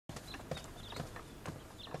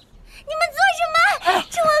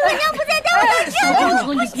小公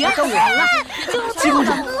主，你别喊了。七公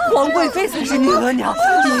主，皇贵妃才是你额娘，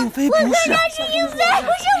颖妃不是。我额娘是颖妃，不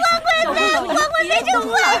是皇贵妃。皇贵妃是坏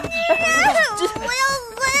女人。我要。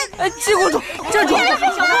七公主，站住！小公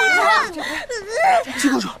主，七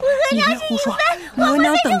公主，你别胡说，额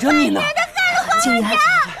娘等着你呢。景元，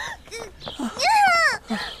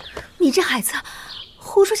你这孩子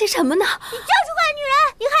胡说些什么呢？你就是坏女人，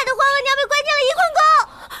你害得皇额娘被关进了翊坤宫。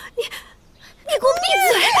你给我闭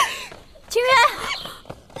嘴！景元，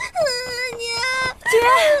娘，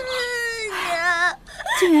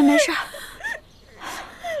景元没事，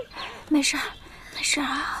没事，没事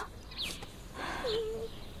啊。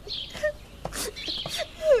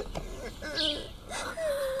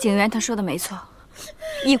景元他说的没错，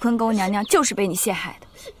翊坤宫娘娘就是被你陷害的。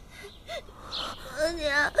额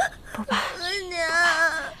娘，不怕，额娘，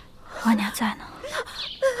额娘在呢。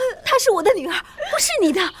她是我的女儿，不是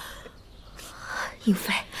你的。颖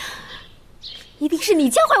妃，一定是你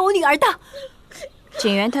教坏我女儿的。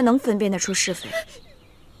景元他能分辨得出是非，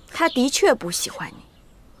他的确不喜欢你。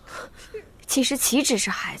其实岂止是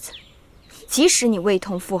孩子，即使你未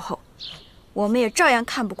同父后，我们也照样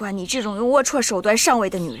看不惯你这种用龌龊手段上位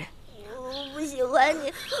的女人。我不喜欢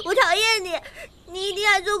你，我讨厌你，你一定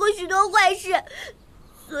还做过许多坏事，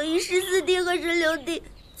所以14弟和16弟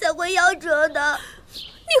才会夭折的。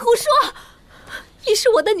你胡说！你是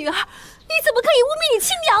我的女儿，你怎么可以污蔑你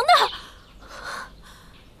亲娘呢？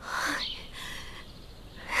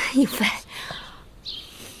颖妃，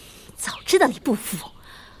早知道你不服，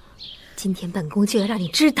今天本宫就要让你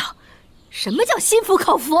知道什么叫心服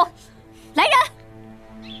口服。来人，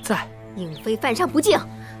在。颖妃犯上不敬，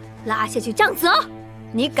拉下去杖责。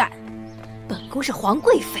你敢？本宫是皇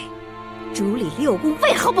贵妃，主理6宫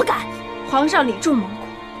为何不敢？皇上礼重蒙古，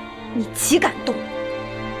你岂敢动？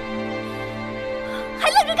还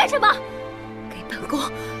愣着干什么？给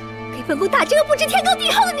本宫打这个不知天高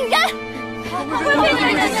地厚的女人！皇贵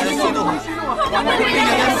妃娘娘息怒！皇贵妃娘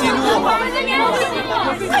娘息怒！皇贵妃娘娘息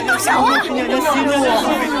怒！快动手啊！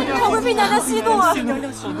皇贵妃娘娘息怒！皇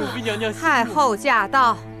贵妃娘娘息怒啊！太后驾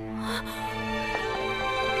到。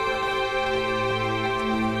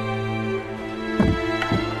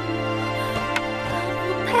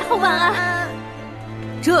太后晚安。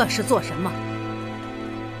这是做什么？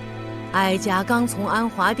哀家刚从安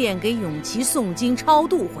华殿给永琪诵经超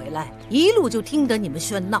度回来，一路就听得你们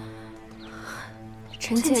喧闹。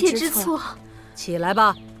臣妾知错。起来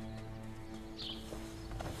吧。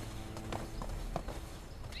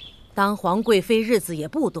当皇贵妃日子也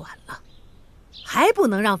不短了，还不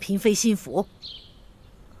能让嫔妃心服。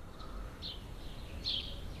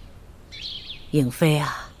颖妃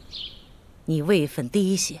啊，你位分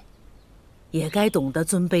低些，也该懂得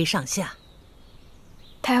尊卑上下。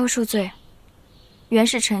太后恕罪，原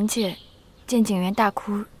是臣妾见景元大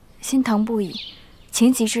哭，心疼不已，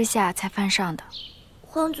情急之下才犯上的。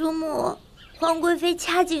皇祖母，皇贵妃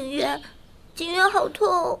掐景元，景元好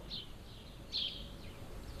痛。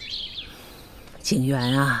景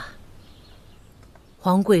元啊，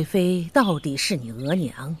皇贵妃到底是你额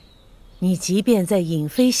娘，你即便在颖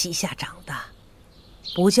妃膝下长大，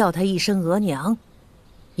不叫她一声额娘，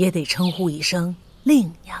也得称呼一声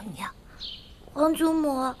令娘娘。皇祖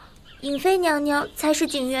母，颖妃娘娘才是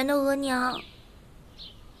景元的额娘。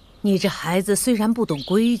你这孩子虽然不懂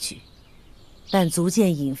规矩，但足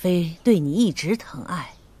见颖妃对你一直疼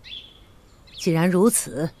爱。既然如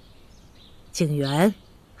此，景元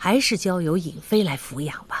还是交由颖妃来抚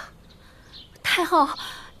养吧。太后，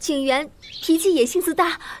景元脾气也性子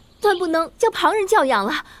大，断不能叫旁人教养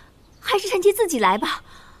了，还是臣妾自己来吧。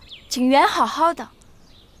景元好好的，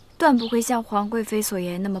断不会像皇贵妃所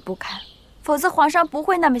言那么不堪，否则皇上不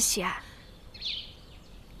会那么喜爱。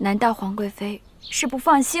难道皇贵妃是不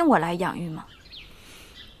放心我来养育吗？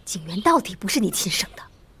景元到底不是你亲生的，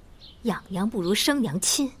养娘不如生娘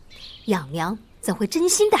亲，养娘怎会真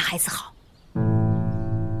心待孩子好？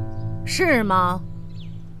是吗？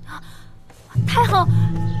太后，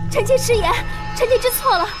臣妾失言，臣妾知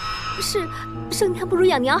错了。是生娘不如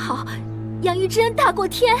养娘好，养育之恩大过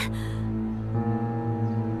天。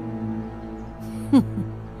哼哼，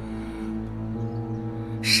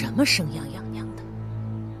什么生养养娘的，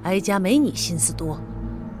哀家没你心思多。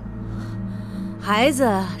孩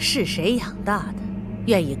子是谁养大的，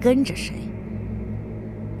愿意跟着谁，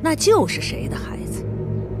那就是谁的孩子。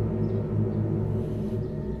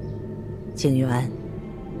景元，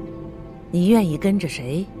你愿意跟着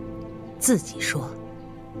谁，自己说。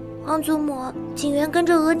皇祖母，景元跟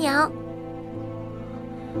着额娘。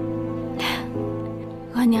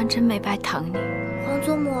额娘真没白疼你。皇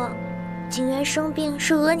祖母，景元生病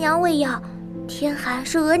是额娘喂药，天寒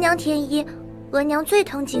是额娘添衣，额娘最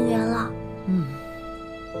疼景元了。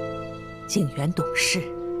景元懂事。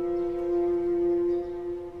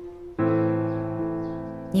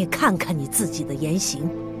你看看你自己的言行，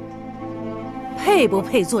配不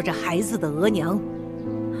配做这孩子的额娘？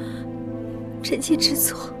臣妾知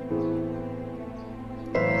错。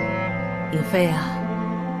颖妃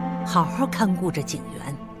啊，好好看顾着景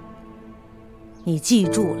元。你记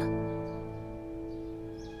住了，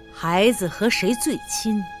孩子和谁最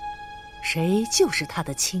亲，谁就是他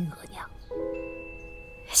的亲额娘。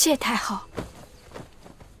谢太后。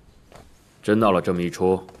真闹了这么一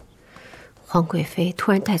出。皇贵妃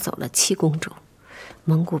突然带走了七公主，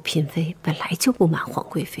蒙古嫔妃本来就不满皇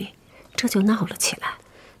贵妃，这就闹了起来。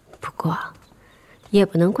不过，也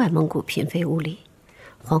不能怪蒙古嫔妃无礼，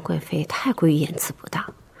皇贵妃太过于言辞不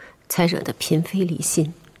当，才惹得嫔妃离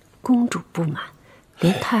心，公主不满，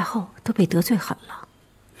连太后都被得罪狠了。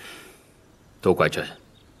都怪朕，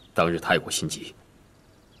当日太过心急，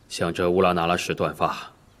想着乌拉那拉氏断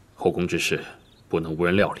发，后宫之事不能无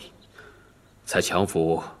人料理，才强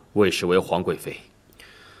扶魏氏为皇贵妃。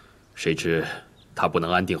谁知她不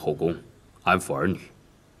能安定后宫，安抚儿女，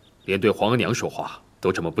连对皇额娘说话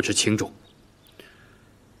都这么不知轻重。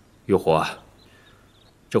玉火，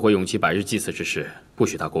这回永琪百日祭祀之事，不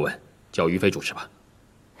许他过问，叫于妃主持吧。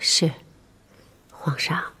是，皇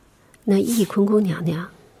上，那懿坤宫娘娘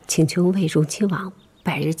请求为荣亲王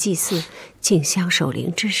百日祭祀、敬香守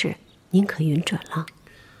灵之事，您可允准了？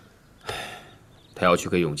他要去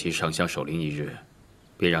给永琪上香守灵一日，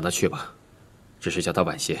便让他去吧，只是叫他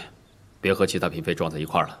晚些，别和其他嫔妃撞在一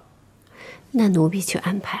块儿了。那奴婢去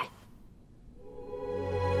安排。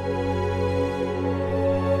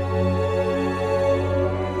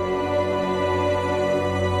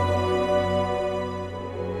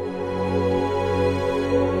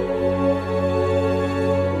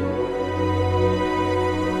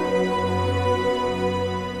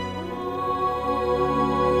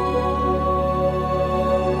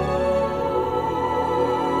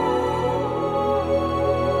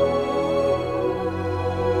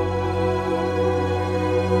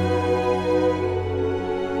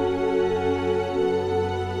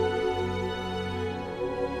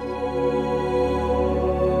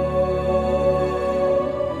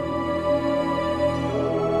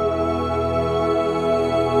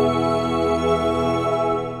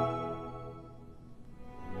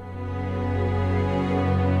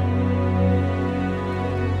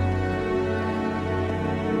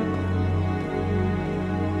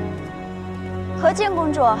何见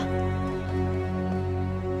公主？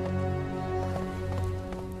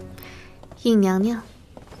尹娘娘，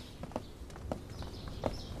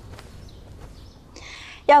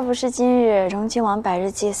要不是今日荣亲王百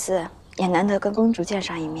日祭祀，也难得跟公主见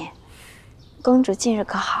上一面。公主近日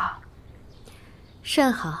可好？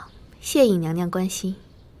甚好，谢尹娘娘关心。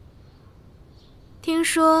听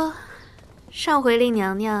说上回令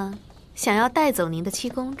娘娘想要带走您的七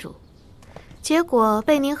公主，结果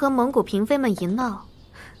被您和蒙古嫔妃们一闹，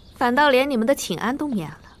反倒连你们的请安都免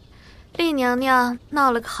了，令娘娘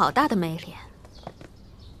闹了个好大的没脸。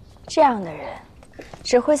这样的人，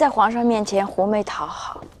只会在皇上面前狐媚讨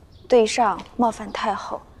好，对上冒犯太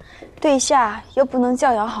后，对下又不能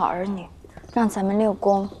教养好儿女，让咱们六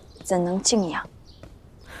宫怎能敬仰？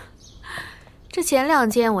这前两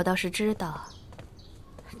件我倒是知道，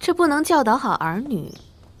这不能教导好儿女，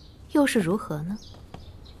又是如何呢？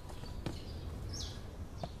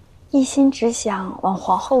一心只想往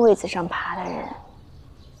皇后位子上爬的人，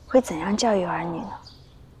会怎样教育儿女呢？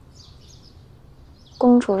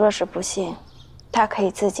公主若是不信，她可以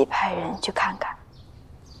自己派人去看看。